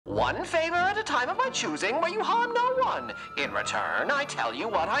One favor at a time of my choosing where you harm no one. In return, I tell you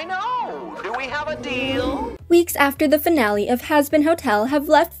what I know. Do we have a deal? Weeks after the finale of Hazbin Hotel have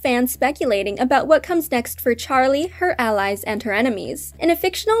left fans speculating about what comes next for Charlie, her allies, and her enemies. In a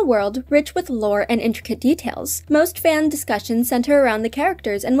fictional world rich with lore and intricate details, most fan discussions center around the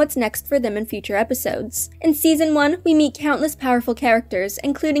characters and what's next for them in future episodes. In Season 1, we meet countless powerful characters,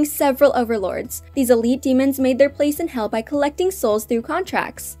 including several overlords. These elite demons made their place in hell by collecting souls through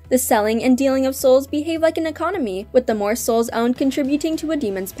contracts. The selling and dealing of souls behave like an economy, with the more souls owned contributing to a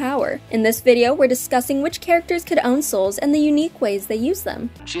demon's power. In this video, we're discussing which characters could own souls and the unique ways they use them.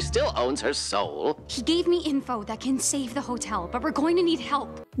 She still owns her soul. He gave me info that can save the hotel, but we're going to need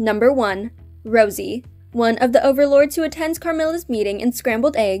help. Number 1. Rosie. One of the overlords who attends Carmilla's meeting in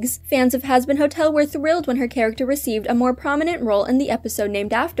Scrambled Eggs, fans of Hazbin Hotel were thrilled when her character received a more prominent role in the episode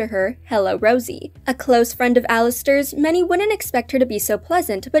named after her, Hello Rosie. A close friend of Alistair's, many wouldn't expect her to be so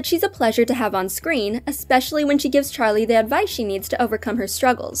pleasant, but she's a pleasure to have on screen, especially when she gives Charlie the advice she needs to overcome her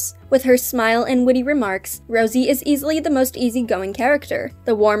struggles. With her smile and witty remarks, Rosie is easily the most easygoing character.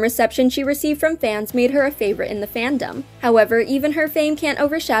 The warm reception she received from fans made her a favorite in the fandom. However, even her fame can't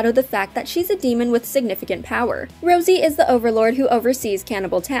overshadow the fact that she's a demon with significant power. Rosie is the overlord who oversees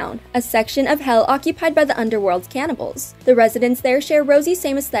Cannibal Town, a section of hell occupied by the underworld's cannibals. The residents there share Rosie's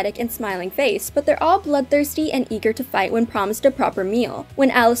same aesthetic and smiling face, but they're all bloodthirsty and eager to fight when promised a proper meal.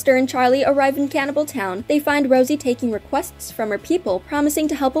 When Alistair and Charlie arrive in Cannibal Town, they find Rosie taking requests from her people, promising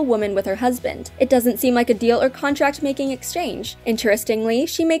to help a woman with her husband. It doesn't seem like a deal or contract-making exchange. Interestingly,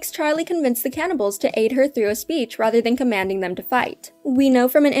 she makes Charlie convince the cannibals to aid her through a speech rather than commanding them to fight. We know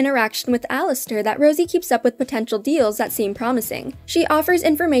from an interaction with Alistair that Rosie keeps up with potential deals that seem promising. She offers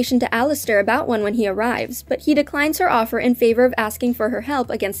information to Alistair about one when he arrives, but he declines her offer in favor of asking for her help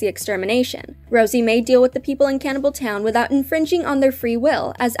against the extermination. Rosie may deal with the people in Cannibal Town without infringing on their free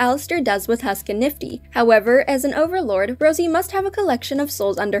will, as Alistair does with Husk and Nifty. However, as an overlord, Rosie must have a collection of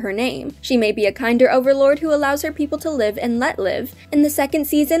souls under her name. She may be a kinder overlord who allows her people to live and let live. In the second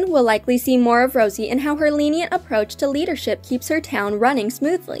season, we'll likely see more of Rosie and how her lenient approach to leadership keeps her town running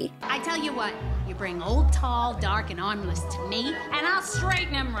smoothly. I tell you what, you bring old, tall, dark, and armless to me, and I'll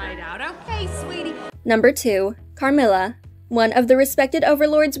straighten him right out, okay, sweetie? Number 2. Carmilla. One of the respected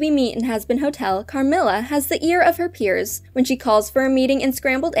overlords we meet in Hazbin Hotel, Carmilla has the ear of her peers. When she calls for a meeting in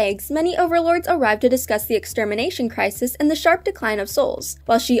Scrambled Eggs, many overlords arrive to discuss the extermination crisis and the sharp decline of souls.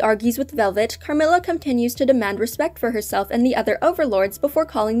 While she argues with Velvet, Carmilla continues to demand respect for herself and the other overlords before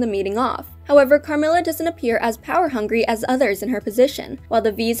calling the meeting off. However, Carmilla doesn't appear as power-hungry as others in her position. While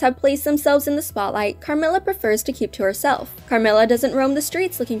the V's have placed themselves in the spotlight, Carmilla prefers to keep to herself. Carmilla doesn't roam the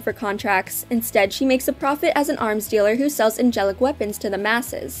streets looking for contracts. Instead, she makes a profit as an arms dealer who sells angelic weapons to the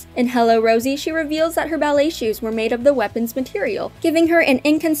masses. In Hello Rosie, she reveals that her ballet shoes were made of the weapon's material, giving her an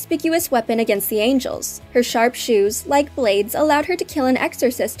inconspicuous weapon against the angels. Her sharp shoes, like blades, allowed her to kill an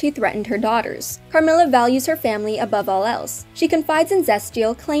exorcist who threatened her daughters. Carmilla values her family above all else. She confides in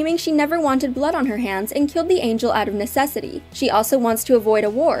Zestiel, claiming she never wanted blood on her hands and killed the angel out of necessity. She also wants to avoid a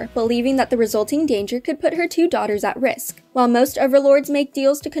war, believing that the resulting danger could put her 2 daughters at risk. While most overlords make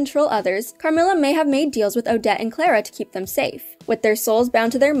deals to control others, Carmilla may have made deals with Odette and Clara to keep them safe. With their souls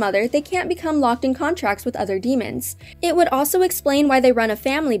bound to their mother, they can't become locked in contracts with other demons. It would also explain why they run a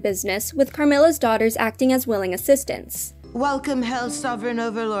family business, with Carmilla's daughters acting as willing assistants. Welcome, Hell's Sovereign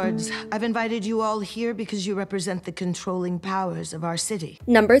Overlords. I've invited you all here because you represent the controlling powers of our city.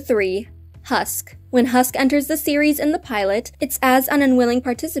 Number 3. Husk. When Husk enters the series in the pilot, it's as an unwilling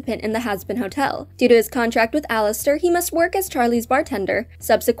participant in the Hazbin Hotel. Due to his contract with Alistair, he must work as Charlie's bartender.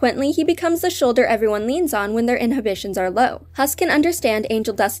 Subsequently, he becomes the shoulder everyone leans on when their inhibitions are low. Husk can understand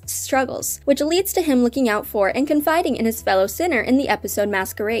Angel Dust's struggles, which leads to him looking out for and confiding in his fellow sinner in the episode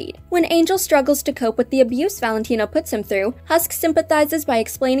Masquerade. When Angel struggles to cope with the abuse Valentino puts him through, Husk sympathizes by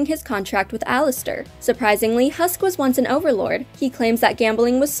explaining his contract with Alistair. Surprisingly, Husk was once an overlord. He claims that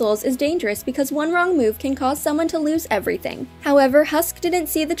gambling with souls is dangerous because one wrong move can cause someone to lose everything. However, Husk didn't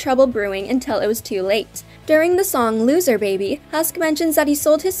see the trouble brewing until it was too late. During the song Loser Baby, Husk mentions that he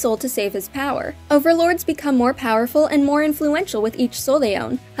sold his soul to save his power. Overlords become more powerful and more influential with each soul they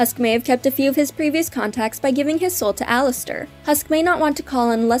own. Husk may have kept a few of his previous contacts by giving his soul to Alistair. Husk may not want to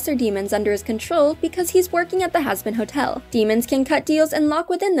call on lesser demons under his control because he's working at the Hazbin Hotel. Demons can cut deals and lock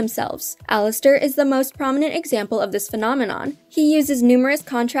within themselves. Alistair is the most prominent example of this phenomenon. He uses numerous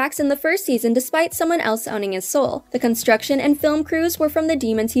contracts in the first season despite someone else owning his soul. The construction and film crews were from the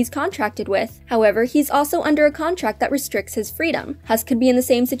demons he's contracted with. However, he's also under a contract that restricts his freedom. Husk could be in the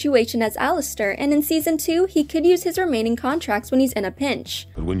same situation as Alistair, and in Season 2, he could use his remaining contracts when he's in a pinch.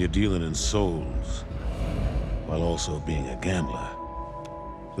 But when you're dealing in souls, while also being a gambler,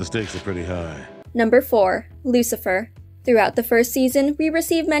 The stakes are pretty high. Number 4. Lucifer. Throughout the first season, we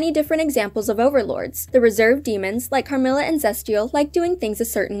receive many different examples of overlords. The reserved demons, like Carmilla and Zestial, like doing things a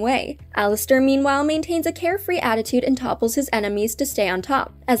certain way. Alistair, meanwhile, maintains a carefree attitude and topples his enemies to stay on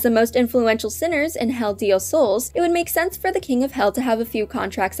top. As the most influential sinners in Hell deal souls, it would make sense for the King of Hell to have a few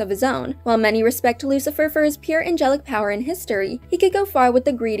contracts of his own. While many respect Lucifer for his pure angelic power in history, he could go far with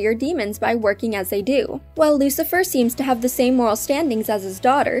the greedier demons by working as they do. While Lucifer seems to have the same moral standings as his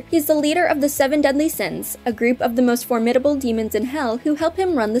daughter, he's the leader of the 7 deadly sins, a group of the most formidable demons in Hell who help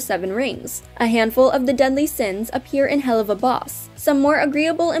him run the 7 rings. A handful of the deadly sins appear in Hell of a Boss, some more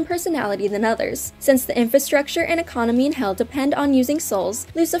agreeable in personality than others. Since the infrastructure and economy in Hell depend on using souls,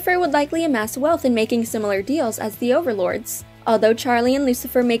 Lucifer would likely amass wealth in making similar deals as the Overlords. Although Charlie and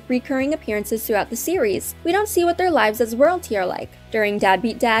Lucifer make recurring appearances throughout the series, we don't see what their lives as royalty are like. During Dad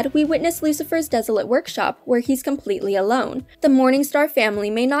Beat Dad, we witness Lucifer's desolate workshop, where he's completely alone. The Morningstar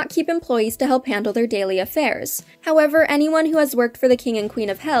family may not keep employees to help handle their daily affairs. However, anyone who has worked for the King and Queen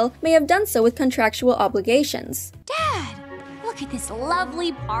of Hell may have done so with contractual obligations. Dad! Look at this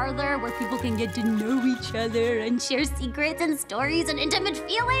lovely parlor where people can get to know each other and share secrets and stories and intimate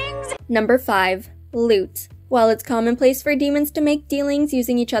feelings! Number 5. Loot. While it's commonplace for demons to make dealings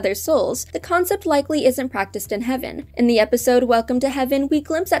using each other's souls, the concept likely isn't practiced in heaven. In the episode Welcome to Heaven, we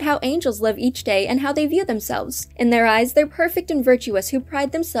glimpse at how angels live each day and how they view themselves. In their eyes, they're perfect and virtuous who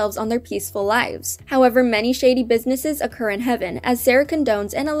pride themselves on their peaceful lives. However, many shady businesses occur in heaven, as Sarah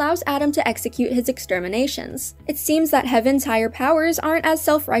condones and allows Adam to execute his exterminations. It seems that heaven's higher powers aren't as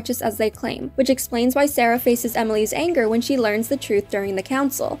self-righteous as they claim, which explains why Sarah faces Emily's anger when she learns the truth during the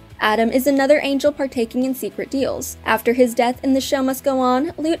council. Adam is another angel partaking in secret deals. After his death and the show must go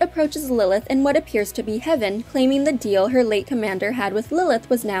on, Lute approaches Lilith in what appears to be heaven, claiming the deal her late commander had with Lilith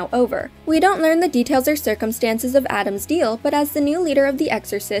was now over. We don't learn the details or circumstances of Adam's deal, but as the new leader of the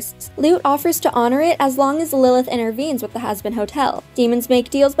Exorcists, Lute offers to honor it as long as Lilith intervenes with the Hazbin Hotel. Demons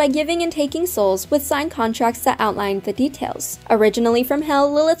make deals by giving and taking souls, with signed contracts that outline the details. Originally from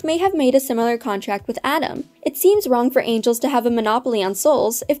Hell, Lilith may have made a similar contract with Adam. It seems wrong for angels to have a monopoly on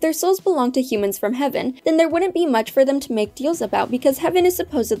souls. If their souls belong to humans from heaven, then there wouldn't be much for them to make deals about because heaven is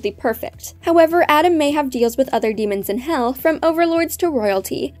supposedly perfect. However, Adam may have deals with other demons in Hell, from overlords to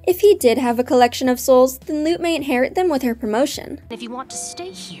royalty. If he did have a collection of souls, then Lute may inherit them with her promotion. If you want to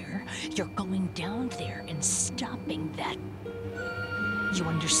stay here, you're going down there and stopping that. You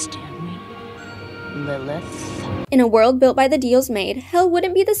understand me, Lilith? In a world built by the deals made, Hell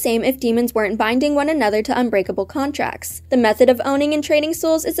wouldn't be the same if demons weren't binding one another to unbreakable contracts. The method of owning and trading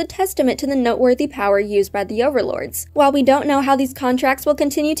souls is a testament to the noteworthy power used by the Overlords. While we don't know how these contracts will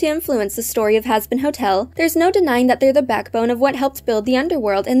continue to influence the story of Hazbin Hotel, there's no denying that they're the backbone of what helped build the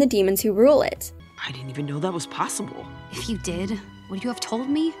underworld and the demons who rule it. I didn't even know that was possible. If you did, would you have told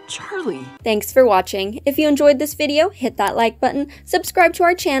me? Charlie! Thanks for watching. If you enjoyed this video, hit that like button, subscribe to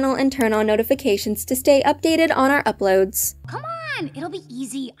our channel, and turn on notifications to stay updated on our uploads. Come on, it'll be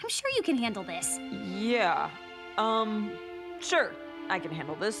easy. I'm sure you can handle this. Yeah, sure. I can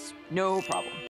handle this. No problem.